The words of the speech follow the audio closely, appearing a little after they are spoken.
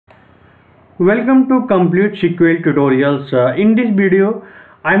Welcome to Complete SQL Tutorials. In this video,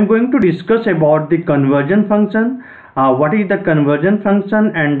 I am going to discuss about the conversion function. What is the conversion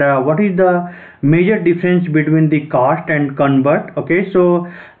function and what is the major difference between the cast and convert. Okay,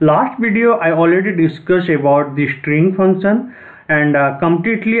 so last video I already discussed about the string function and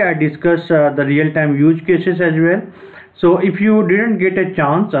completely I discussed the real-time use cases as well. So if you didn't get a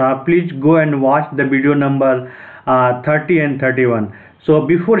chance, please go and watch the video number 30 and 31. So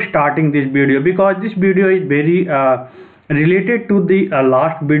before starting this video, because this video is very related to the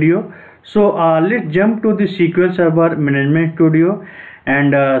last video, so let's jump to the SQL Server Management Studio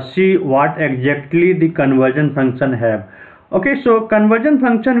and see what exactly the conversion function have. Okay, so conversion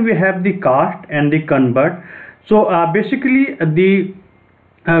function, we have the cast and the convert. So basically the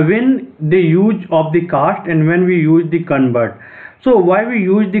when the use of the cast and when we use the convert. So why we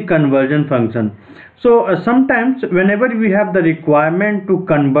use the conversion function? So sometimes whenever we have the requirement to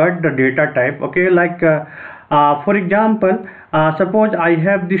convert the data type, okay, like for example, suppose I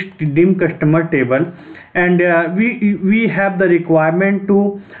have this dim customer table and we have the requirement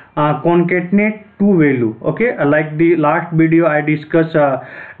to concatenate two value. Okay, like the last video I discussed,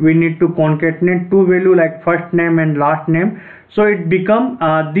 we need to concatenate two value like first name and last name, so it become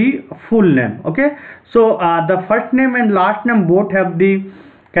the full name. Okay, so the first name and last name both have the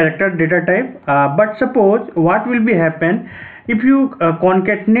character data type, but suppose what will be happen if you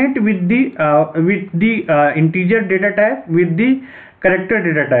concatenate with the integer data type with the character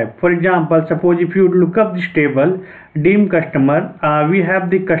data type. For example, suppose if you look up this table dim customer, we have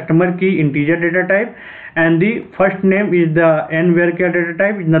the customer key integer data type and the first name is the n varchar data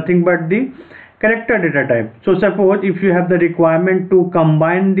type, is nothing but the character data type. So suppose if you have the requirement to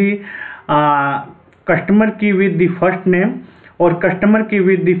combine the customer key with the first name or customer key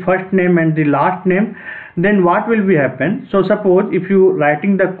with the first name and the last name, then what will be happen? So suppose if you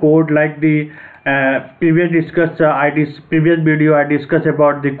writing the code like the previous video I discussed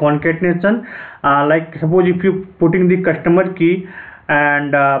about the concatenation, like suppose if you putting the customer key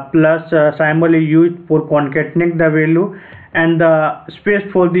and plus symbol is used for concatenate the value, and the space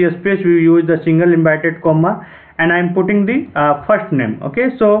for the space we use the single inverted comma, and I am putting the first name.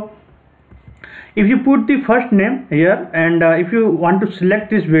 Okay, so if you put the first name here and if you want to select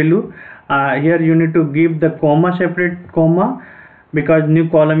this value, here you need to give the comma, separate comma, because new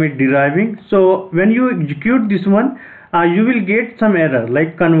column is deriving. So when you execute this one, you will get some error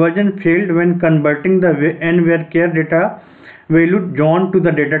like conversion failed when converting the n varchar data value drawn to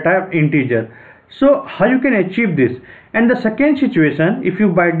the data type integer. So how you can achieve this? And the second situation, if you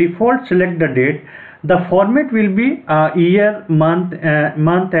by default select the date, the format will be year, month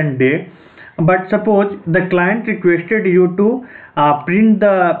and day. But suppose the client requested you to print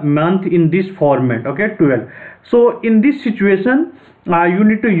the month in this format, okay, 12. So in this situation, you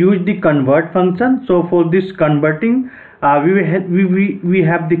need to use the convert function. So for this converting, we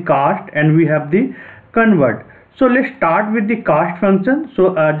have the cast and we have the convert. So let's start with the cast function.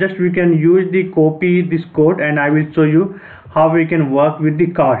 So just we can use the copy this code and I will show you how we can work with the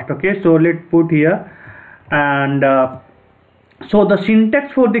cast. Okay, so let's put here and so the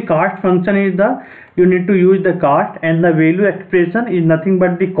syntax for the cast function is you need to use the cast and the value expression is nothing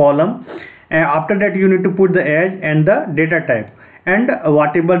but the column, and after that you need to put the age and the data type and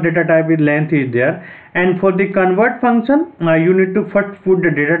whatever data type is length is there. And for the convert function, you need to first put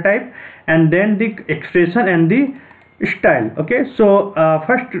the data type and then the expression and the style. Okay, so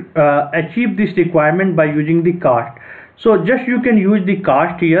first achieve this requirement by using the cast. So just you can use the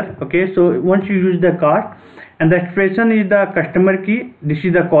cast here. Okay, so once you use the cast and the expression is the customer key, this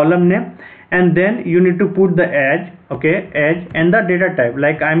is the column name, and then you need to put the age, okay, age and the data type.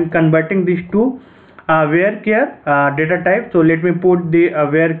 Like I'm converting this to varchar data type, so let me put the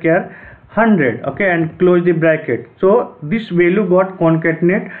varchar 100, okay, and close the bracket. So this value got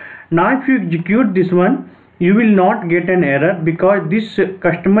concatenate. Now if you execute this one, you will not get an error because this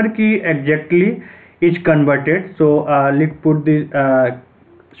customer key exactly is converted. So let's put the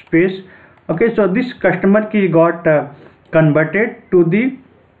space. Okay, so this customer key got converted to the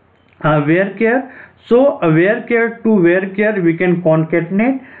varchar. So varchar to varchar we can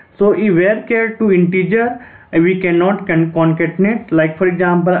concatenate. So if varchar to integer we cannot concatenate. Like for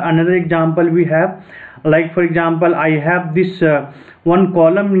example, another example we have, like for example, I have this one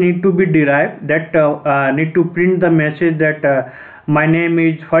column need to be derived, that need to print the message that my name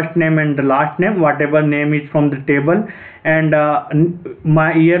is first name and the last name, whatever name is from the table, and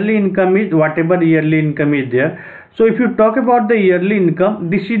my yearly income is whatever yearly income is there. So if you talk about the yearly income,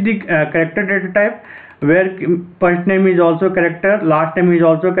 this is the character data type where first name is also character, last name is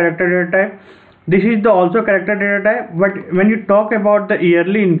also character data type. This is the also character data type. But when you talk about the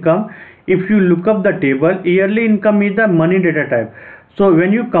yearly income, if you look up the table, yearly income is the money data type. So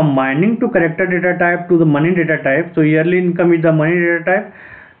when you combining to character data type to the money data type, so yearly income is the money data type.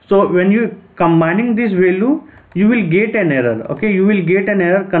 So when you combining this value, you will get an error. Okay, you will get an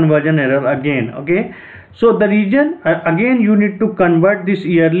error, conversion error again. Okay, so the reason again you need to convert this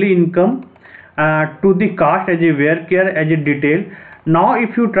yearly income to the cost as a where as a detail. Now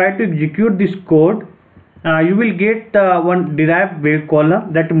if you try to execute this code, you will get one derived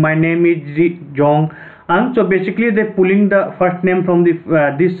column that my name is Jong Ang. So basically they pulling the first name from the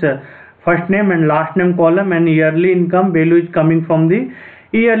this first name and last name column, and yearly income value is coming from the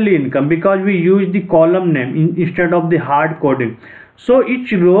yearly income because we use the column name instead of the hard coding. So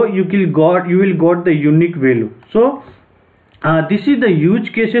each row you will got the unique value. So this is the use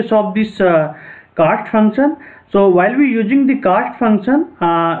cases of this cast function. So while we using the cast function,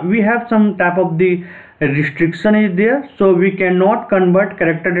 we have some type of the restriction is there. So we cannot convert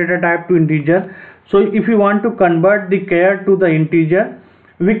character data type to integer. So if you want to convert the char to the integer,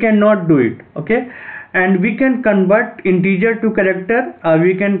 we cannot do it. Okay, and we can convert integer to character,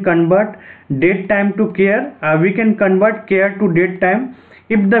 we can convert date time to char, we can convert char to date time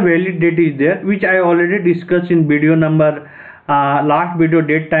if the valid date is there, which I already discussed in video number last video,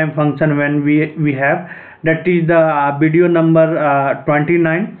 date time function when we have, that is the video number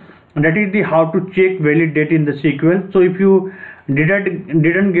 29. That is the how to check valid date in the SQL. So if you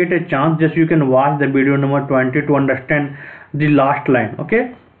didn't get a chance, just you can watch the video number 20 to understand the last line.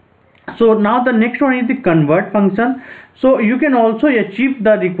 Okay, so now the next one is the convert function. So you can also achieve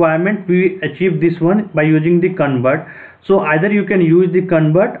the requirement, we achieve this one by using the convert. So either you can use the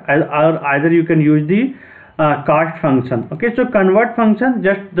convert or either you can use the cast function. Okay, so convert function,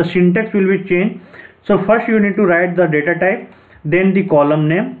 just the syntax will be changed. So first you need to write the data type, then the column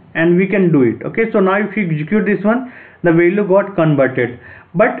name, and we can do it. Okay, so now if you execute this one, the value got converted.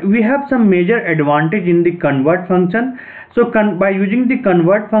 But we have some major advantage in the convert function. So by using the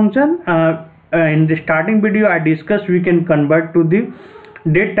convert function, in the starting video I discussed we can convert to the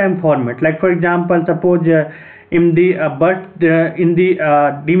date time format. Like for example, suppose in the in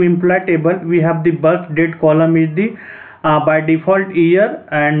the dim employee table, we have the birth date column is the by default year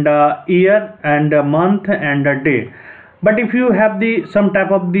and month and a day. But if you have the some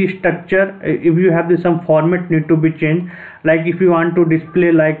type of the structure, if you have the some format need to be changed, like if you want to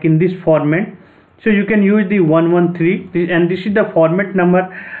display like in this format, so you can use the 113, and this is the format number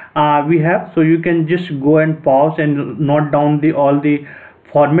we have. So you can just go and pause and note down the all the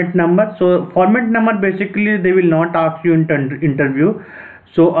format number. So format number basically they will not ask you in interview,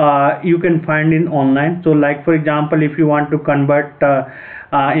 so you can find in online. So like for example, if you want to convert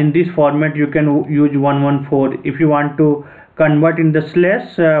in this format, you can use 114. If you want to convert in the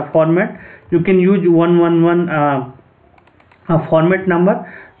slash format, you can use 111 format number.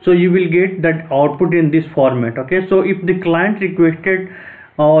 So you will get that output in this format. Okay, so if the client requested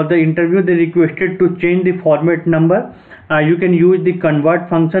or the interview they requested to change the format number, you can use the convert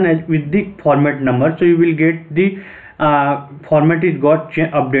function as with the format number. So you will get the format is got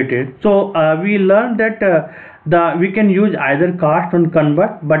updated. So we learned that we can use either cast or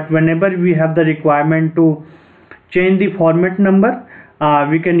convert, but whenever we have the requirement to change the format number,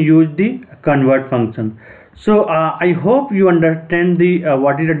 we can use the convert function. So I hope you understand the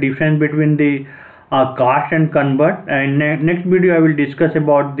what is the difference between the cast and convert. And next video I will discuss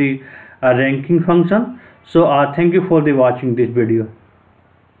about the ranking function. So thank you for the watching this video.